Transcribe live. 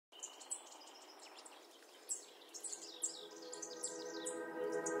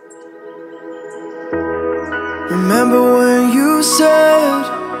Remember when you said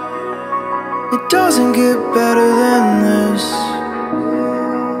it doesn't get better than this?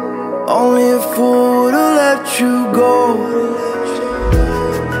 Only a fool would've let you go.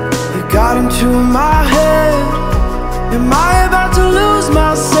 You got into my head. Am I about to lose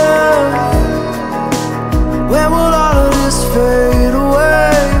myself? When will all of this fade away?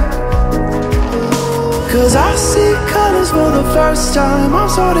 Cause I see colors for the first time. I'm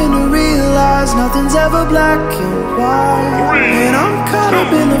starting to realize nothing's ever black and white. And I'm caught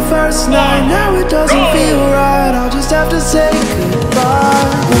up in the first night. Now it doesn't feel right. I'll just have to say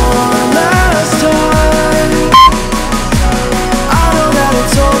goodbye one last time. I know that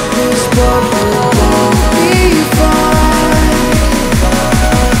it's hopeless, but we'll all be fine.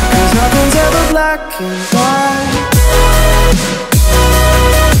 Cause nothing's ever black and white.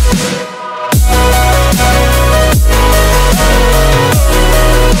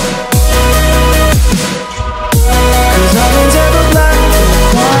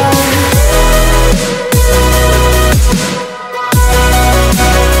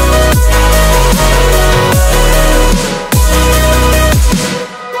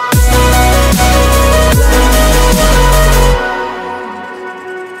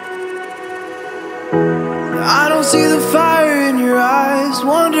 I don't see the fire in your eyes,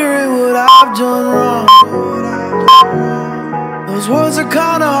 wondering what I've done wrong. Those words are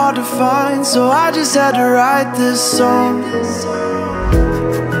kinda hard to find, so I just had to write this song.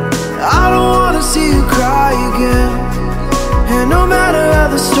 I don't wanna see you cry again, and no matter how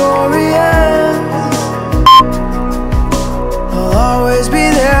the story ends, I'll always be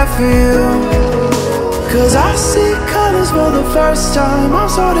there for you. Cause I see colors for the first time. I'm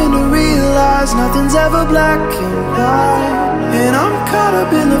starting to realize nothing's ever black and white. And I'm caught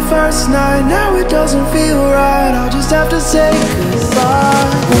up in the first night. Now it doesn't feel right. I'll just have to say goodbye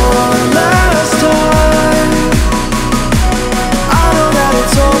one last time. I know that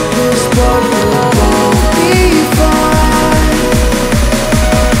it's hopeless, but we'll all be fine.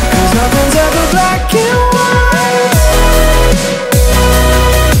 Cause nothing's ever black and white.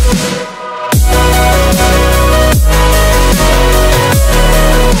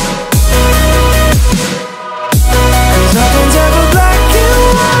 Nothing's ever black and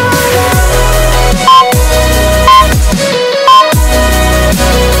white.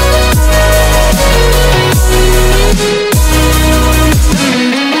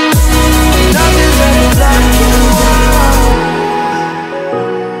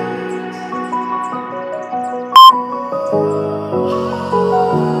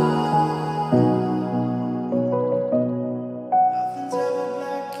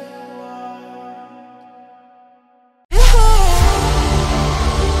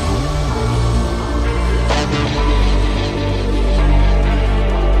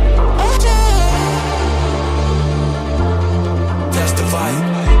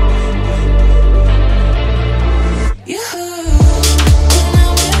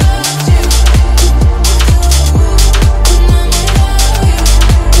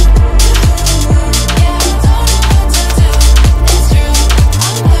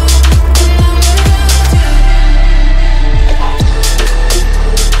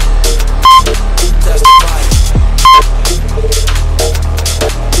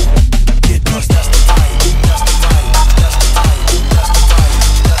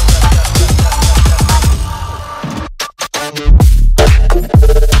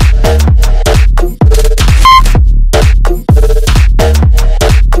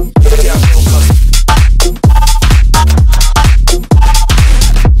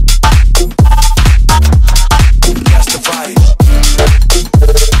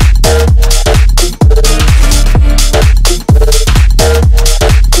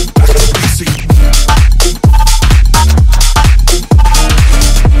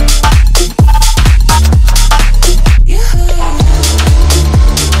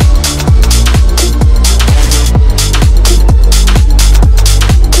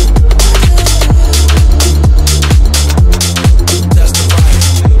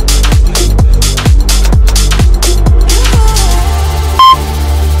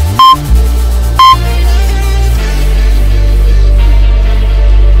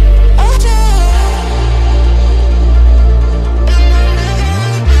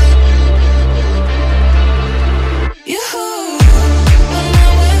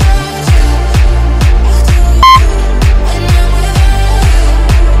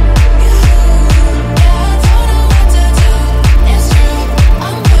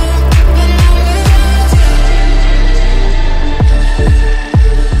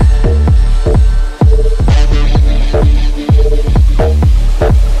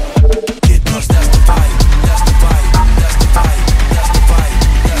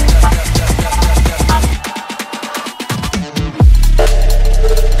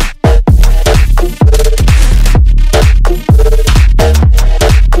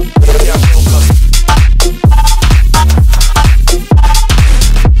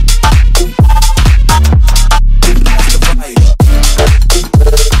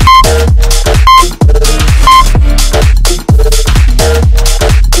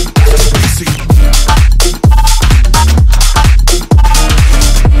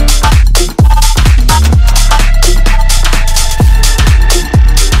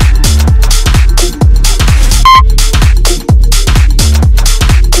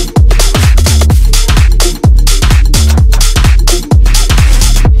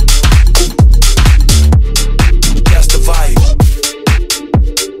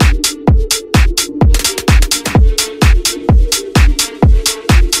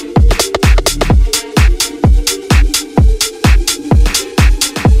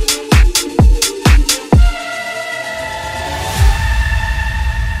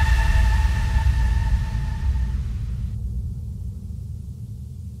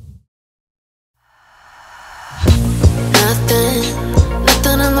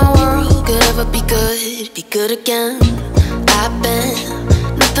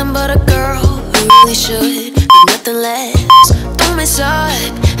 should, but nothing less. Don't mess up,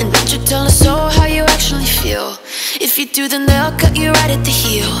 and don't you tell us so how you actually feel. If you do, then they'll cut you right at the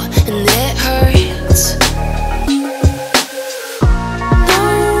heel, and it hurts. No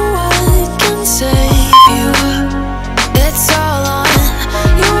one can save you. It's all on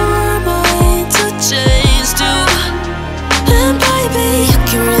your mind to change too. And baby, you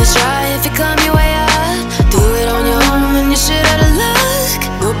can really try if you climb your way up. Do it on your own and you shit out of luck.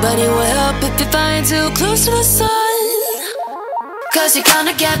 Nobody will help if you're flying too close to the sun. 'Cause you're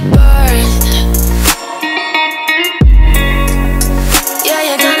gonna get burned. Yeah,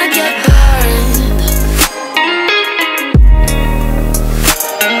 you're gonna get burned.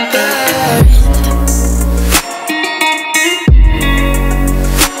 Burned.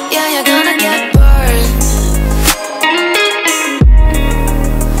 Yeah, you're gonna get burned.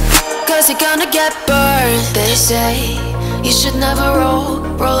 'Cause you're gonna get burned. They say you should never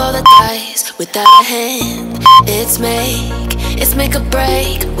roll all the dice without a hand. It's make or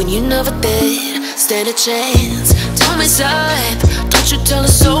break when you never did stand a chance. Don't mess up, don't you tell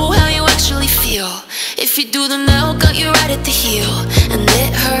us so how you actually feel. If you do, then they'll cut you right at the heel, and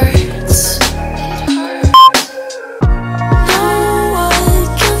it hurts. No one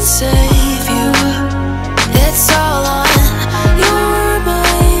can save you. It's all on your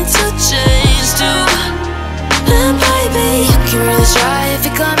mind to change too. And baby, you can really try if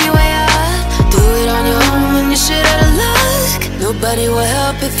you climb your way up. Do it on your own when you shit out of luck. Nobody will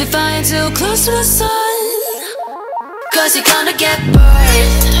help if you're flying too close to the sun. 'Cause you're gonna get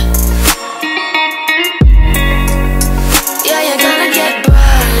burned. Yeah, you're gonna get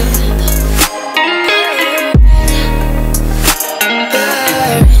burned.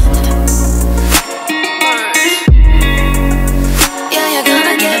 Burned. Yeah, you're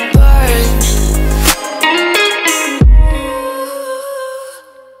gonna get burned.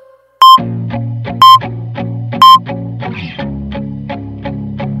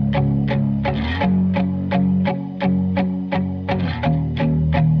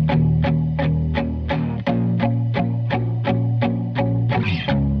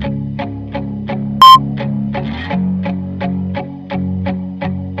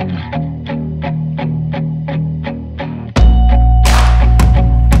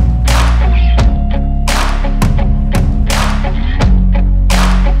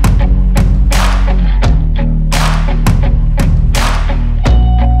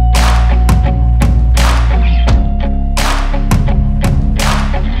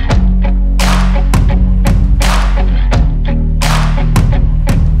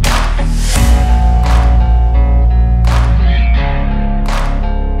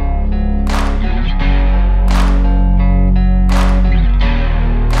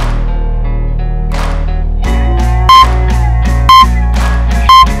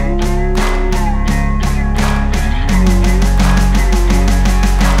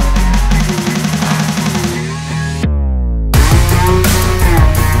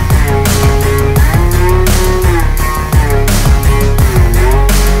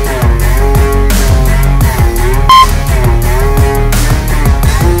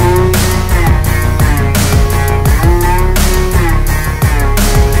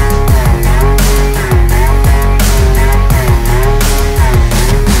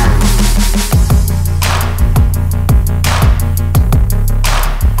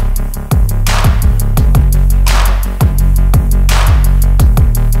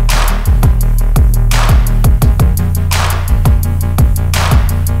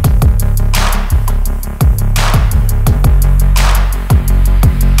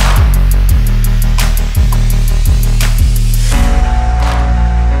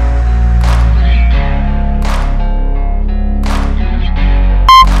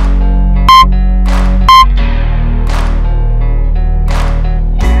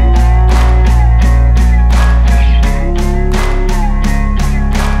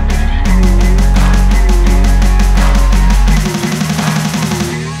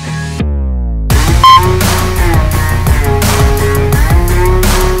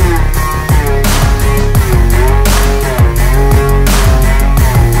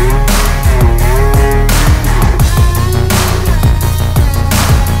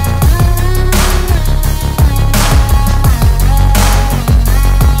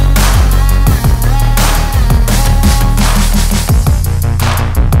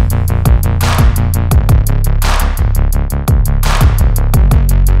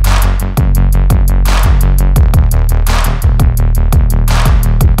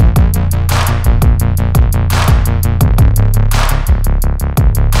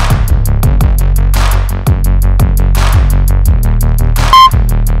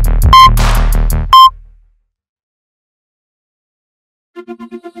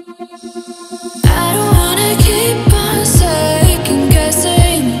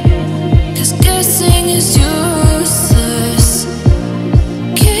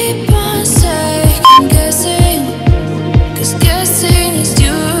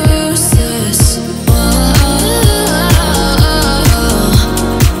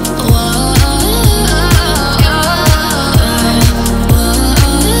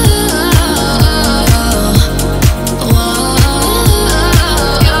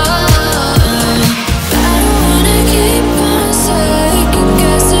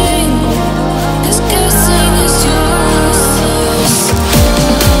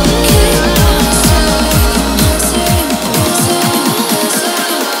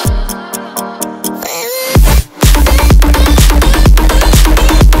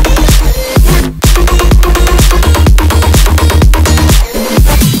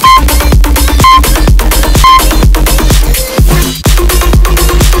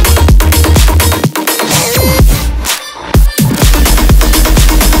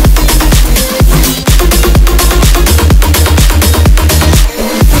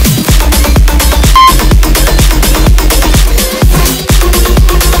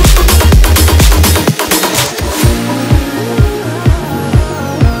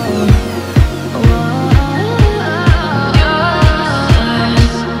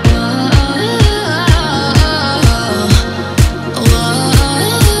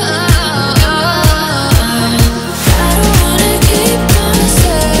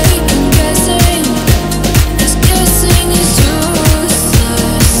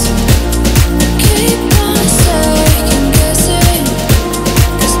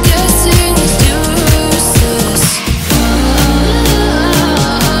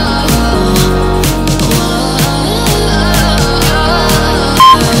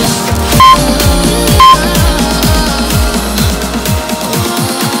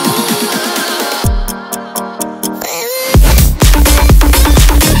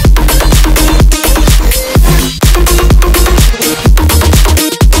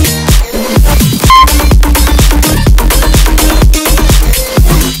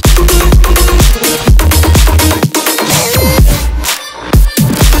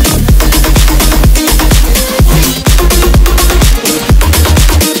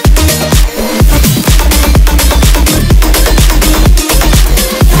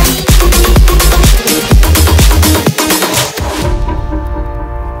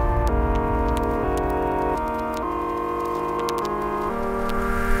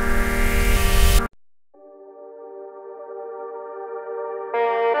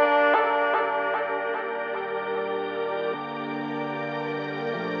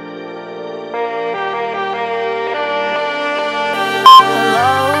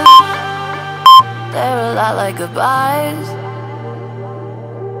 lot like goodbyes.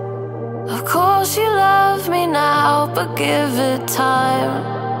 Of course you love me now, but give it time.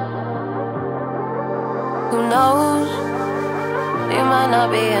 Who knows, you might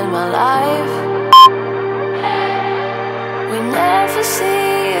not be in my life. We never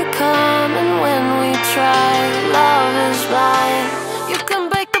see it coming when we try. Love is blind. You can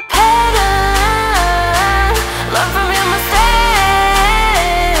break the pattern, learn from your mistakes,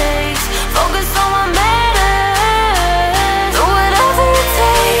 focus on what matters. Do whatever it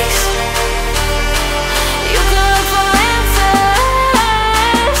takes. You could look for answers,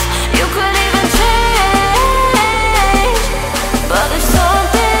 you could even change. But if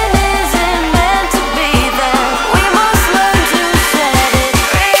something isn't meant to be, then we must learn to set it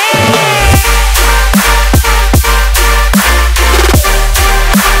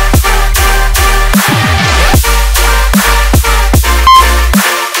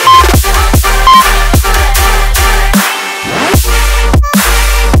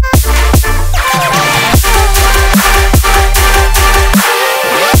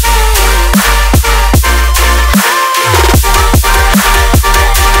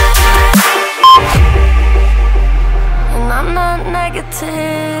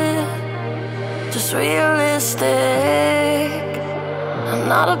just realistic. I'm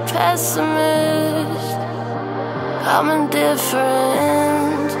not a pessimist, I'm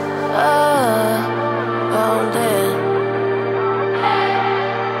indifferent, wounded.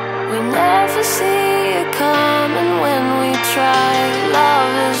 We never see it coming when we try.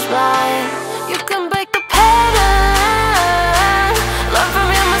 Love is blind. You can break the pattern, learn from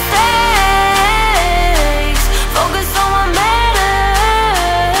your mistakes, focus on what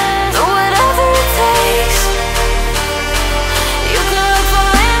matters. Do whatever it takes. You could look for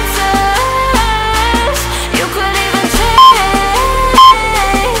answers, you could even change.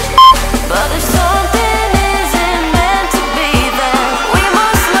 But if something isn't meant to be, then we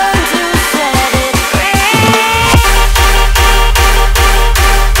must learn to set it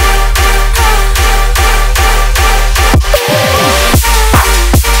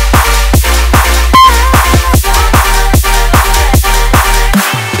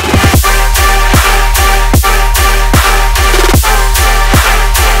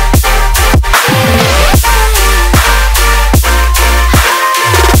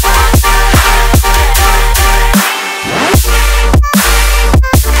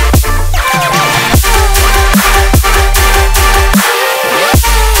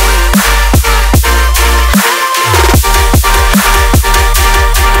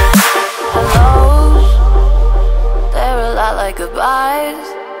goodbyes.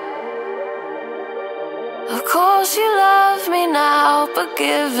 Of course you love me now, but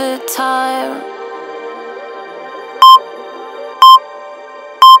give it time.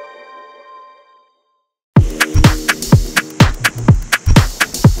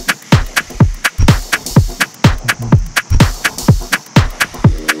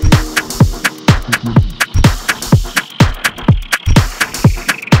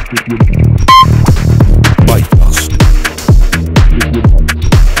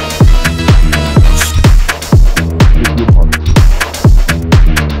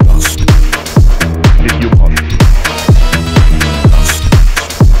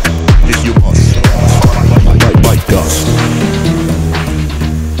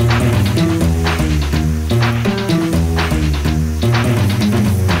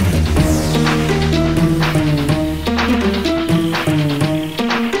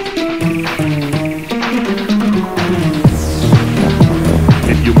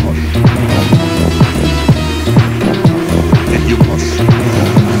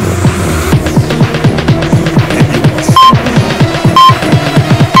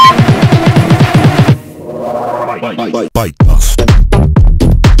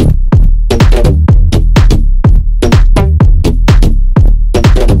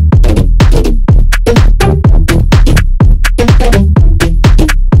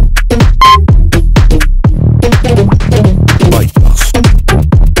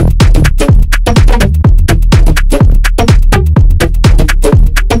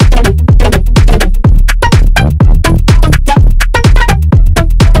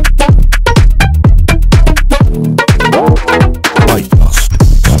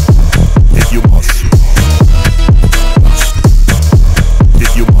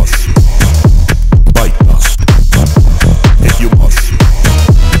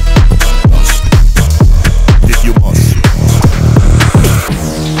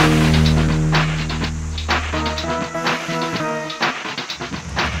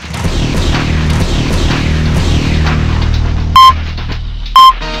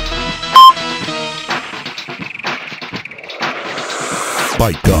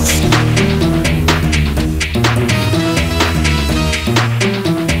 Bite Dust.